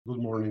Good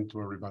morning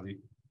to everybody.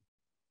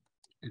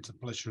 It's a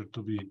pleasure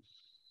to be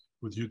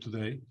with you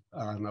today,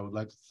 and I would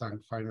like to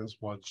thank Finance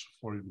Watch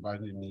for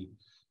inviting me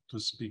to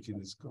speak in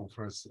this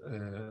conference,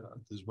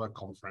 this web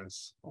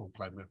conference on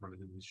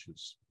climate-related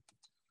issues.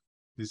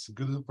 This is a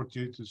good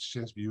opportunity to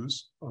exchange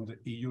views on the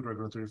EU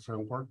regulatory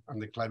framework and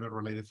the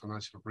climate-related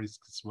financial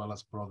risks, as well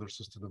as broader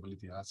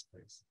sustainability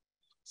aspects.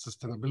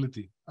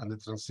 Sustainability and the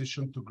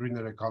transition to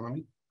greener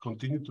economy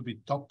continue to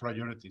be top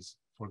priorities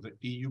for the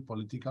EU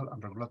political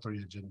and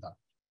regulatory agenda.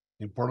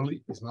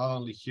 Importantly, it's not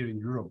only here in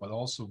Europe, but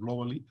also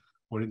globally,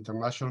 where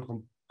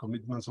international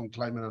commitments on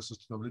climate and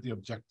sustainability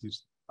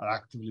objectives are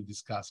actively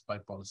discussed by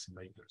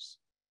policymakers.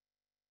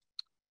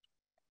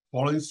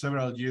 Following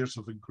several years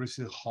of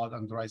increasing hot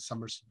and dry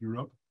summers in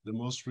Europe, the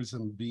most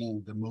recent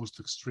being the most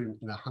extreme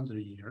in 100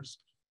 years,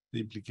 the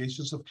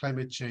implications of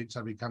climate change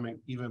are becoming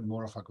even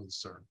more of a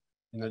concern.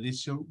 In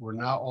addition, we're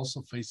now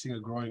also facing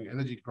a growing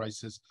energy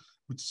crisis,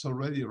 which is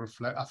already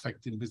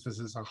affecting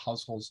businesses and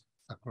households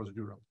across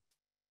Europe.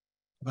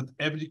 But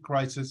every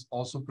crisis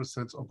also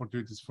presents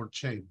opportunities for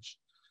change,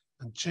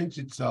 and change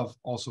itself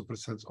also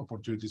presents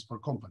opportunities for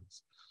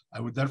companies. I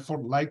would therefore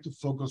like to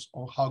focus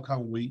on how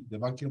can we, the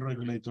banking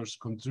regulators,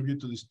 contribute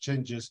to these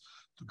changes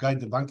to guide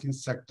the banking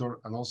sector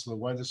and also the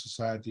wider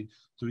society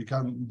to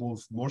become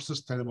both more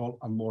sustainable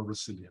and more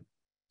resilient.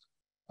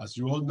 As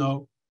you all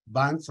know,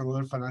 banks and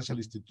other financial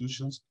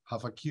institutions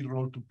have a key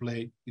role to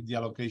play in the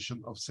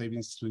allocation of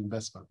savings to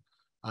investment.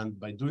 And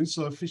by doing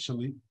so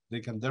efficiently, they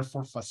can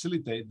therefore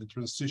facilitate the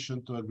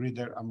transition to a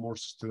greener and more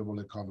sustainable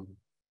economy.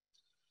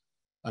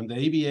 And the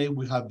ABA,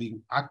 we have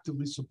been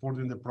actively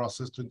supporting the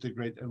process to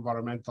integrate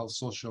environmental,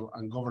 social,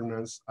 and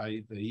governance,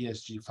 i.e. the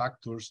ESG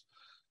factors,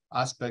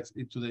 aspects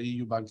into the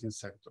EU banking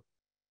sector.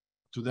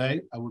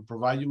 Today, I will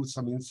provide you with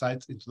some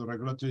insights into the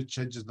regulatory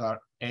changes that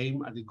are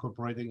aimed at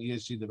incorporating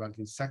ESG in the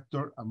banking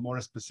sector, and more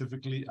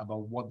specifically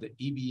about what the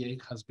EBA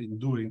has been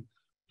doing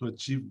to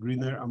achieve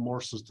greener and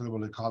more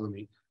sustainable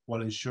economy,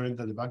 while ensuring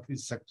that the banking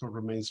sector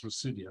remains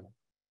resilient.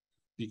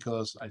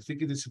 Because I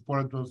think it is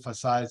important to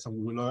emphasize, and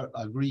we will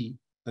agree,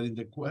 that in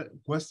the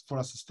quest for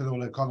a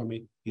sustainable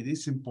economy, it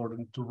is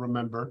important to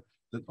remember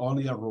that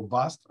only a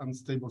robust and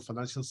stable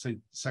financial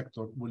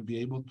sector will be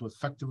able to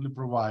effectively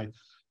provide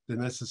the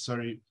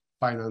necessary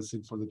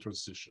financing for the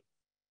transition.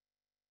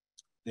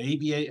 The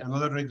EBA and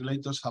other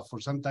regulators have for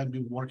some time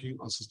been working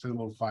on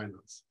sustainable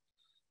finance.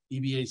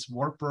 EBA's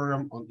work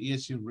program on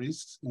ESG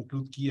risks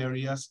include key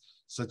areas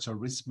such as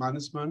risk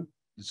management,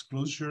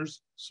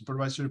 disclosures,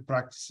 supervisory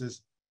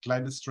practices,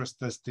 climate stress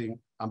testing,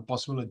 and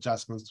possible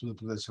adjustments to the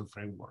prudential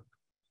framework.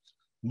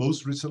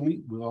 Most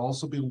recently, we've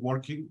also been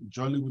working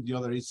jointly with the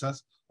other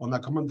ISAs on a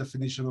common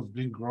definition of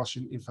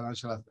greenwashing in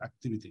financial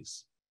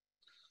activities.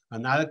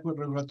 An adequate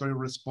regulatory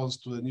response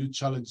to the new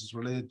challenges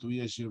related to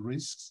ESG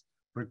risks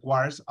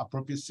requires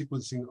appropriate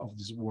sequencing of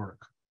this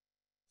work.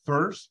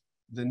 First,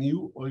 the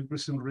new or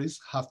increasing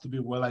risks have to be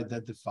well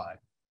identified.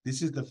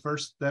 This is the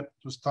first step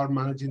to start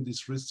managing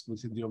these risks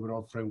within the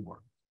overall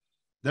framework.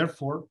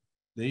 Therefore,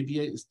 the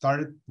ABA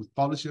started with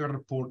publishing a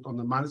report on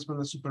the management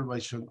and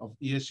supervision of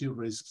ESG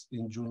risks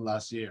in June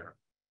last year.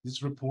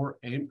 This report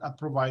aimed at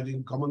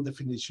providing common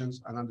definitions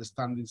and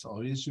understandings of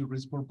ESG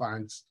risk for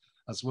banks,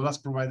 as well as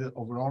provided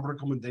overall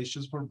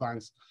recommendations for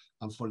banks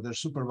and for their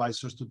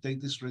supervisors to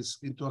take these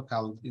risks into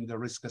account in their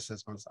risk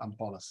assessments and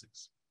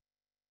policies.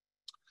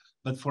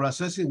 But for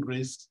assessing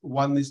risks,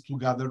 one needs to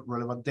gather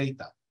relevant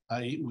data,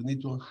 i.e. we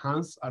need to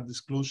enhance our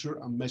disclosure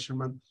and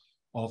measurement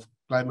of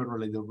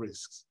climate-related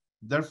risks.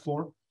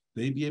 Therefore,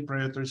 the ABA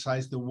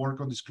prioritized the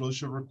work on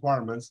disclosure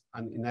requirements,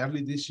 and in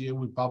early this year,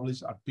 we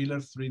published our Pillar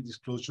 3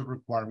 disclosure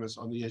requirements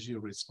on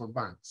ESG risks for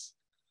banks.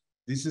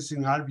 This is,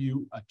 in our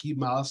view, a key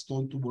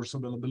milestone towards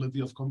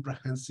availability of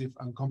comprehensive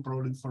and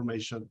comparable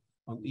information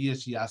on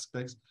ESG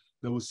aspects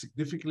that will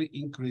significantly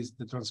increase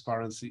the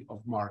transparency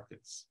of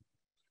markets.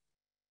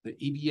 The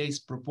EBA's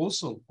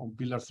proposal on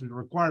Pillar 3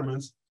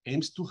 requirements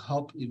aims to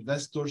help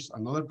investors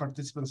and other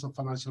participants of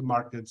financial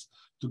markets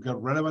to get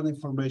relevant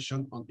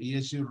information on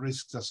ESG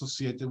risks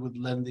associated with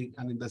lending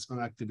and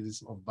investment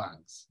activities of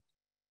banks.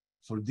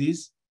 For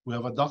this, we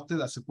have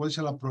adopted a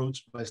sequential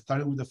approach by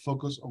starting with a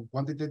focus on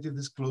quantitative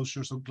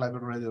disclosures on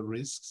climate-related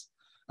risks,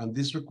 and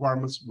these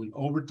requirements will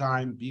over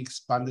time be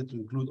expanded to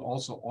include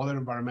also other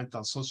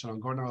environmental, social,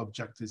 and governance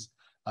objectives,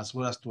 as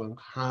well as to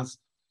enhance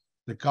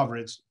the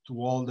coverage to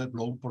all the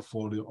loan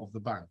portfolio of the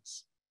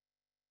banks.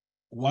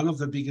 One of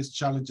the biggest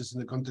challenges in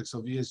the context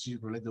of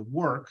ESG-related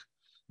work,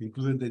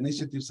 including the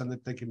initiatives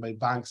undertaken by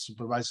banks,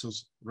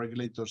 supervisors,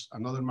 regulators,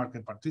 and other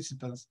market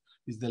participants,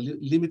 is the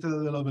limited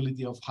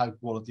availability of high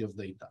quality of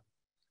data.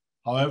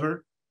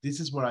 However, this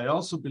is where I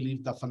also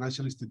believe that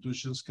financial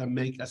institutions can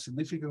make a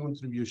significant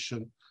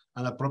contribution,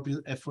 and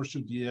appropriate effort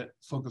should be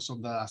focused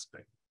on that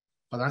aspect.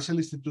 Financial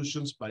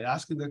institutions, by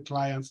asking their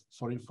clients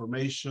for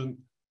information,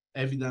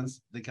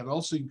 evidence, they can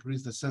also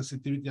increase the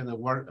sensitivity and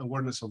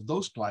awareness of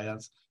those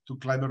clients to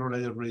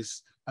climate-related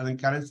risks and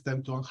encourage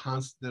them to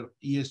enhance their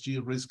ESG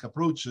risk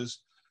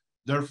approaches,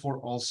 therefore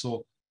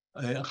also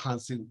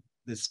enhancing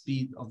the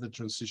speed of the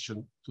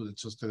transition to the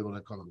sustainable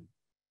economy.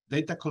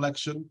 Data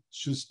collection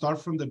should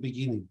start from the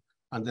beginning,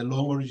 and the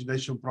loan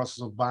origination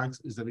process of banks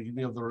is the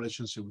beginning of the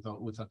relationship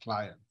with a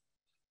client.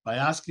 By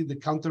asking the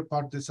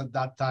counterparties at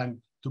that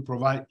time to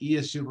provide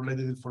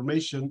ESG-related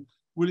information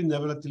will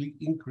inevitably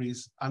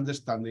increase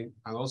understanding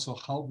and also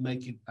help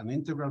make it an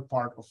integral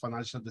part of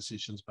financial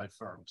decisions by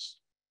firms.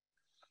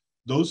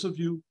 Those of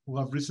you who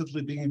have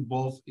recently been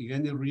involved in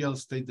any real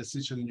estate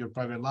decision in your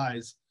private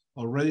lives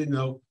already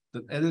know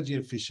that energy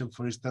efficient,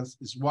 for instance,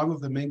 is one of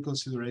the main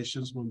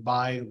considerations when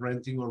buying,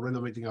 renting, or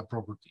renovating a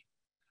property.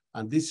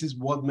 And this is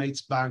what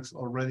makes banks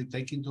already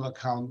take into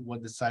account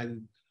when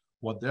deciding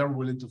what they're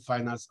willing to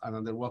finance and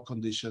under what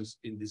conditions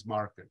in this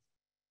market.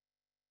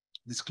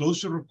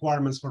 Disclosure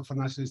requirements for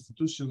financial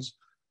institutions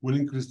will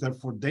increase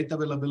therefore data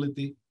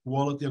availability,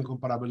 quality, and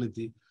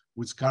comparability,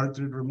 which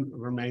currently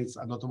remains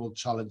a notable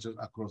challenge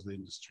across the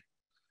industry.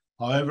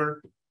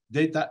 However,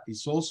 data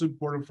is also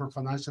important for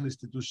financial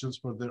institutions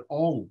for their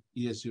own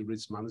ESG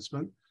risk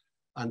management,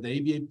 and the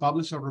ABA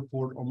published a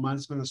report on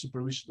management and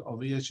supervision of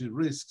ESG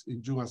risks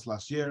in June of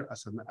last year,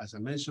 as I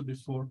mentioned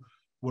before,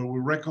 where we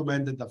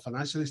recommended that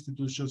financial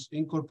institutions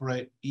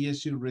incorporate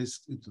ESG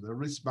risks into their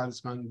risk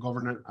management,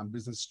 governance, and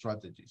business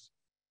strategies.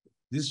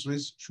 This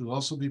risk should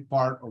also be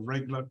part of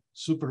regular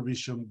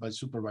supervision by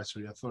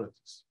supervisory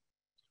authorities.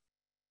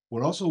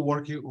 We're also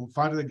working on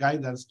further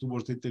guidance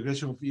towards the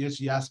integration of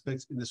ESG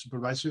aspects in the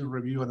supervisory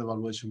review and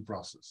evaluation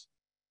process.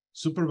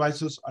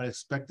 Supervisors are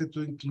expected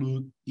to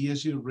include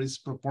ESG risks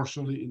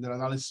proportionally in their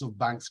analysis of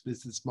banks'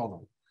 business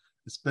model,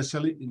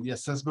 especially in the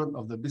assessment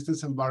of the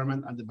business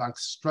environment and the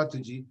bank's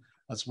strategy,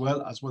 as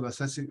well as when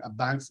assessing a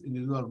bank's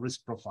individual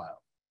risk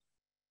profile.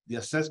 The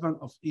assessment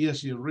of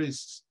ESG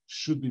risks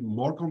should be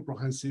more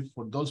comprehensive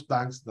for those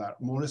banks that are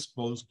more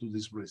exposed to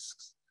these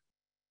risks.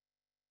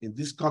 In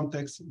this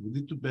context, we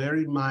need to bear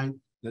in mind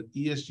that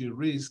ESG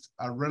risks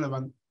are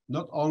relevant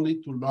not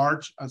only to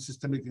large and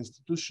systemic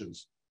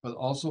institutions, but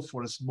also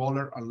for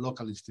smaller and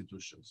local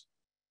institutions.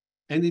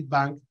 Any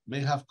bank may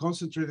have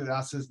concentrated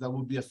assets that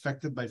will be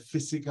affected by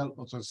physical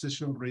or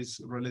transition risks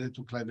related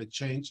to climate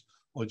change,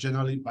 or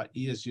generally by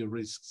ESG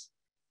risks.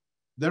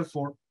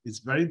 Therefore, it's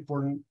very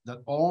important that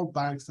all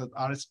banks that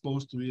are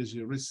exposed to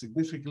ESG risks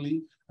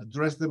significantly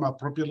address them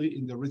appropriately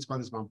in the risk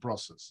management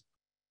process.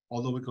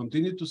 Although we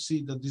continue to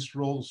see that these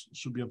roles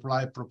should be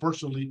applied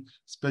proportionally,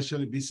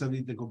 especially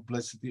vis-a-vis the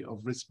complexity of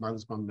risk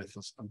management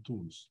methods and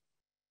tools.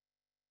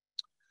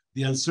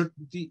 The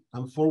uncertainty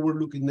and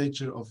forward-looking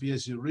nature of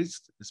ESG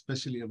risks,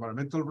 especially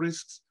environmental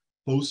risks,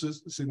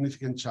 poses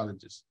significant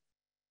challenges.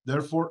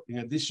 Therefore, in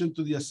addition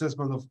to the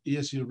assessment of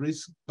ESG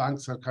risks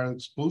banks are currently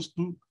exposed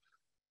to,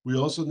 we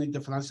also need the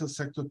financial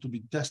sector to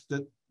be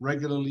tested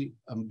regularly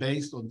and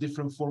based on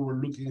different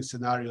forward-looking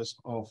scenarios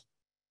of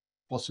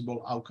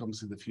possible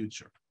outcomes in the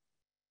future.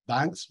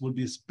 Banks will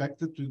be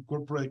expected to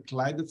incorporate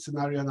climate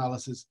scenario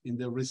analysis in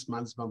their risk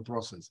management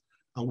process,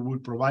 and we will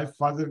provide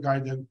further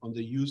guidance on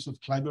the use of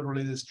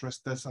climate-related stress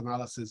test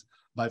analysis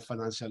by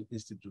financial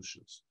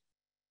institutions.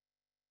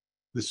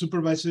 The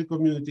supervisory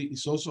community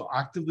is also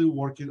actively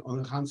working on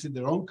enhancing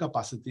their own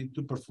capacity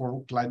to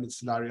perform climate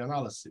scenario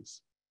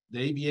analysis. The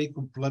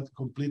ABA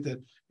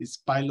completed its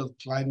pilot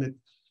climate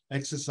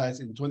exercise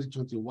in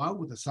 2021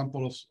 with a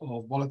sample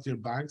of volunteer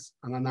banks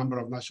and a number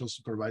of national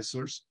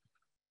supervisors,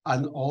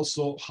 and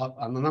also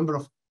a number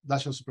of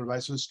national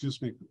supervisors,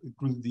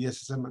 including the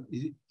SSM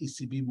and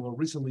ECB more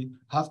recently,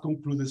 have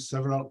concluded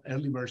several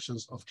early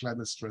versions of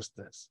climate stress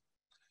tests.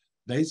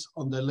 Based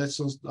on the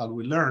lessons that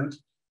we learned,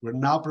 we're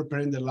now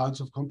preparing the launch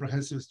of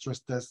comprehensive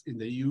stress tests in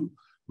the EU,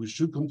 which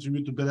should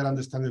contribute to better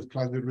understanding of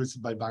climate risk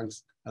by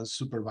banks and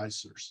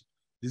supervisors.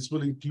 This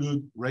will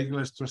include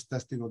regular stress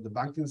testing of the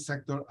banking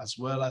sector, as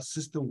well as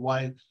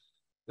system-wide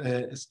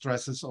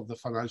stresses of the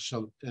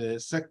financial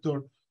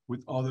sector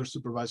with other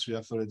supervisory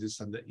authorities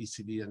and the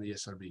ECB and the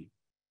ESRB.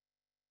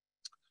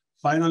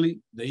 Finally,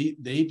 the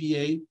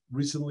ABA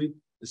recently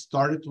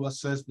started to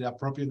assess the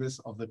appropriateness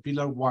of the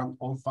Pillar 1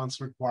 own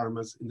funds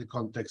requirements in the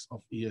context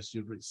of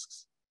ESG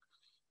risks.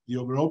 The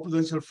overall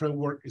prudential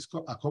framework is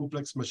a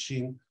complex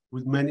machine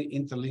with many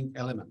interlinked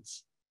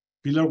elements.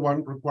 Pillar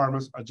 1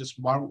 requirements are just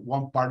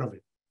one part of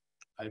it.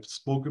 I've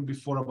spoken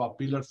before about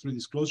Pillar 3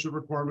 disclosure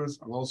requirements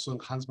and also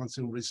enhancements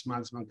in risk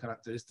management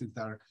characteristics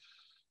that are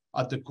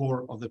at the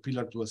core of the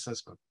Pillar 2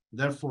 assessment.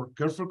 Therefore,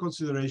 careful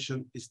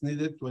consideration is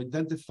needed to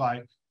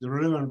identify the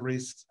relevant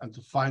risks and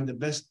to find the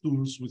best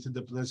tools within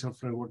the prudential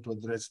framework to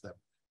address them,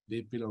 be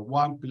it Pillar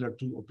 1, Pillar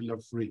 2, or Pillar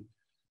 3.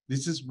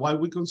 This is why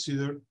we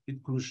consider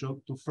it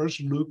crucial to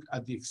first look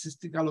at the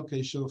existing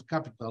allocation of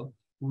capital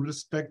with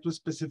respect to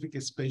specific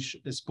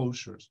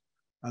exposures.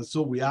 And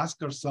so we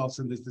ask ourselves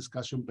in this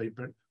discussion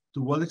paper,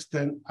 to what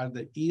extent are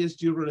the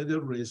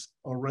ESG-related risks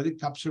already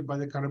captured by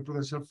the current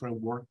prudential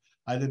framework,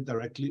 either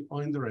directly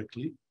or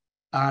indirectly?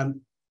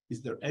 And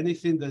is there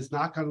anything that is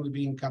not currently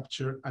being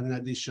captured, and in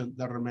addition,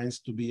 that remains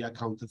to be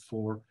accounted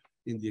for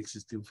in the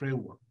existing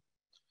framework?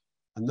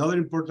 Another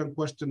important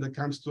question that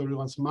comes to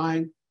everyone's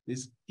mind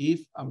is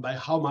if and by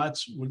how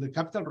much will the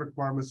capital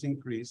requirements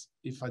increase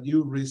if a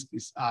new risk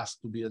is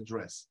asked to be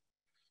addressed?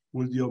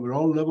 Will the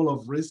overall level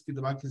of risk in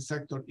the banking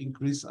sector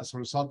increase as a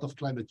result of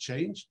climate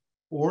change?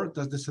 Or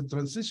does the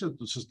transition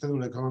to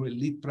sustainable economy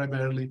lead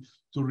primarily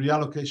to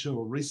reallocation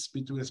of risks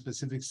between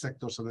specific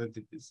sectors and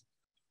entities?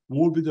 What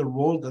will be the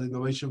role that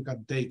innovation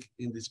can take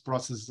in these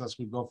processes as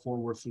we go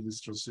forward through this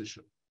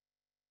transition?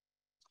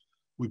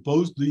 We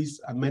posed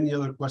these and many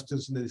other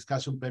questions in the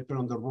discussion paper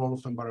on the role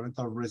of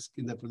environmental risk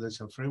in the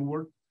prudential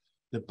framework.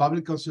 The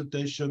public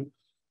consultation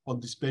on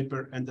this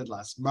paper ended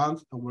last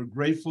month, and we're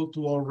grateful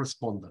to all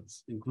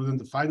respondents, including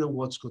the Final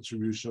Watch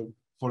contribution,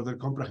 for their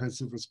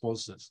comprehensive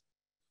responses.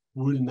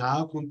 We will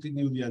now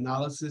continue the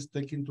analysis,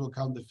 taking into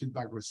account the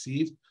feedback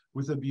received,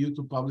 with a view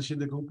to publishing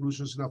the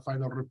conclusions in a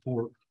final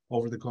report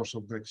over the course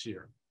of next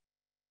year.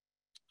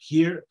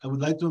 Here, I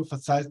would like to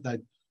emphasize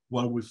that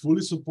while we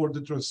fully support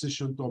the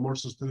transition to a more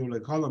sustainable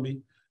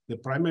economy, the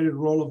primary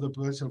role of the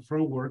prudential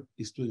framework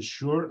is to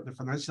ensure the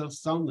financial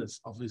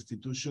soundness of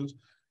institutions,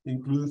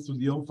 including through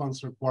the own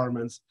funds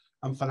requirements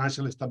and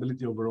financial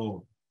stability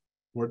overall.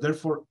 We're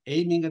therefore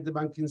aiming at a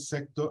banking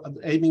sector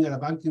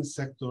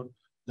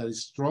that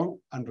is strong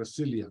and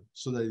resilient,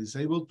 so that it is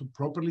able to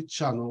properly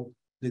channel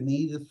the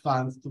needed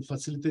funds to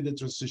facilitate the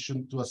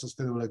transition to a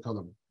sustainable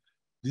economy.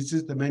 This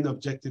is the main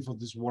objective of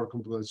this work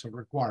on prudential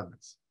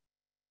requirements.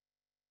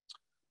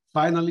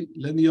 Finally,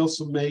 let me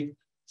also make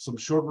some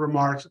short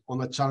remarks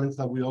on a challenge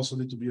that we also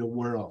need to be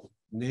aware of,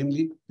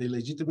 namely the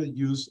legitimate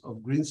use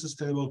of green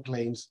sustainable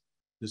claims,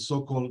 the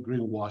so-called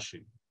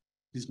greenwashing.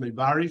 This may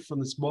vary from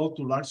the small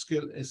to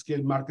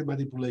large-scale market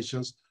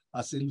manipulations,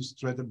 as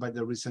illustrated by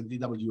the recent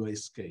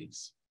DWS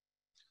case.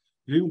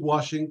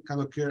 Greenwashing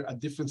can occur at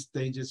different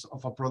stages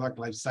of a product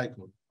life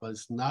cycle, but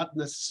it's not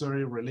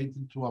necessarily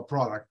related to a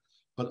product,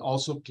 but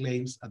also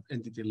claims at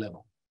entity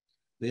level.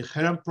 The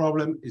inherent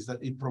problem is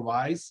that it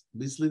provides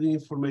misleading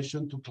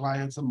information to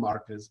clients and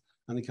markets,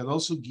 and it can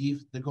also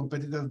give the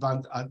competitive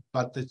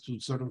advantage to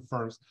certain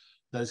firms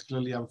that is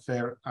clearly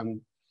unfair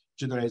and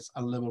generates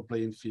a level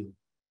playing field.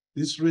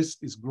 This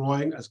risk is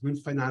growing as green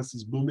finance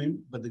is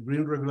booming, but the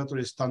green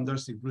regulatory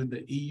standards, including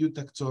the EU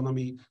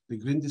taxonomy, the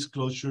green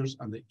disclosures,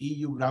 and the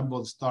EU green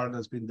bond standard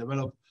that's been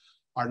developed,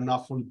 are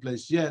not fully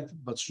placed yet,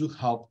 but should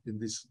help in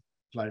this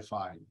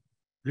clarifying.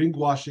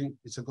 Greenwashing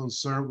is a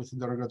concern within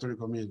the regulatory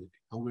community,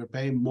 and we're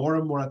paying more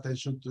and more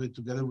attention to it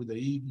together with the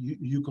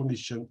EU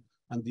Commission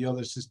and the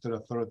other sister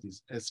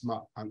authorities,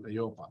 ESMA and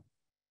EIOPA.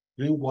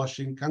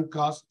 Greenwashing can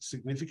cause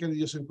significant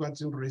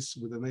idiosyncratic risks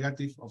with a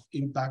negative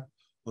impact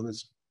on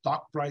its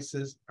stock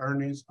prices,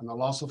 earnings, and a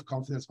loss of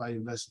confidence by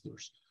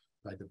investors,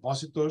 by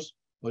depositors,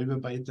 or even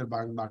by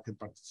interbank market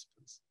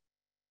participants.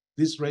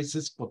 This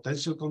raises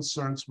potential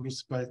concerns with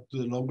respect to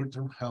the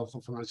longer-term health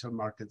of financial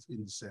markets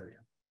in this area.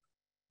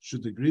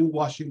 Should the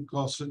greenwashing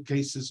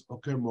cases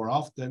occur more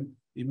often,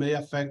 it may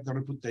affect the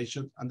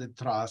reputation and the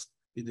trust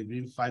in the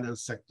green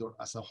finance sector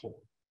as a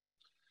whole.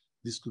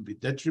 This could be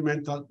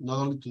detrimental not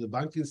only to the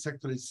banking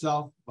sector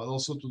itself, but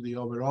also to the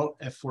overall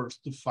efforts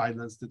to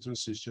finance the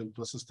transition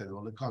to a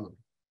sustainable economy.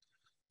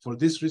 For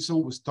this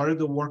reason, we started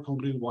the work on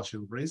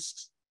greenwashing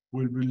risks.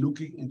 We'll be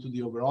looking into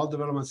the overall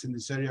developments in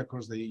this area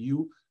across the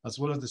EU, as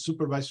well as the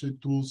supervisory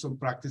tools and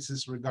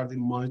practices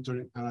regarding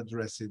monitoring and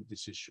addressing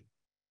this issue.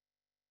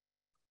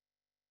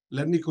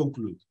 Let me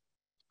conclude.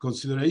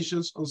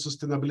 Considerations on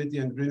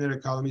sustainability and greener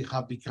economy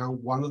have become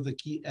one of the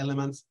key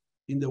elements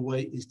in the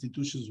way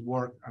institutions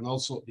work and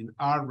also in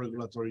our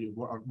regulatory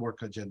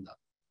work agenda.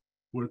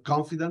 We're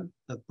confident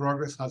that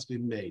progress has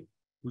been made.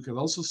 We can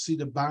also see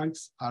the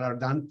banks are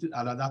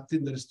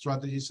adapting their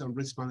strategies and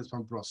risk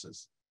management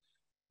process.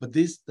 But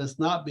this does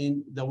not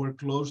mean that we're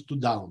close to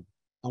done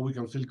and we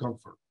can feel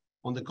comfort.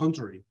 On the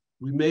contrary,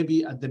 we may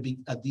be at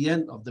the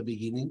end of the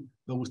beginning,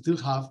 but we still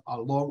have a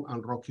long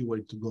and rocky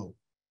way to go.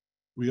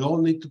 We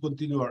all need to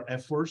continue our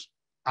efforts,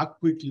 act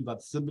quickly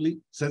but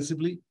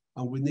sensibly,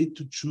 and we need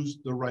to choose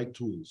the right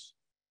tools.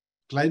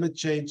 Climate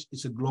change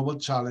is a global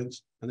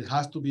challenge and it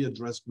has to be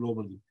addressed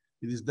globally.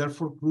 It is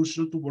therefore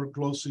crucial to work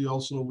closely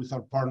also with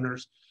our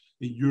partners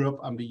in Europe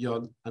and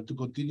beyond, and to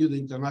continue the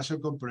international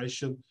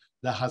cooperation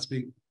that has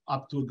been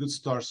up to a good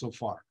start so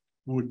far.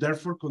 We will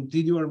therefore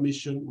continue our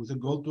mission with a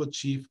goal to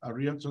achieve a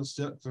real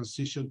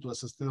transition to a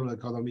sustainable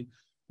economy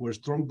where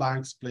strong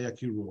banks play a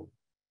key role.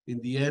 In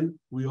the end,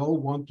 we all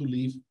want to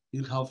live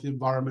in healthy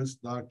environments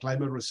that are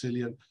climate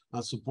resilient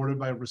and supported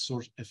by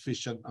resource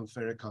efficient and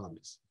fair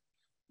economies.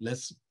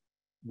 Let's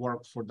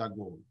work for that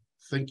goal.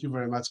 Thank you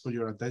very much for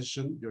your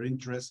attention, your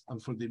interest,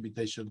 and for the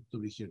invitation to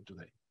be here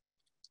today.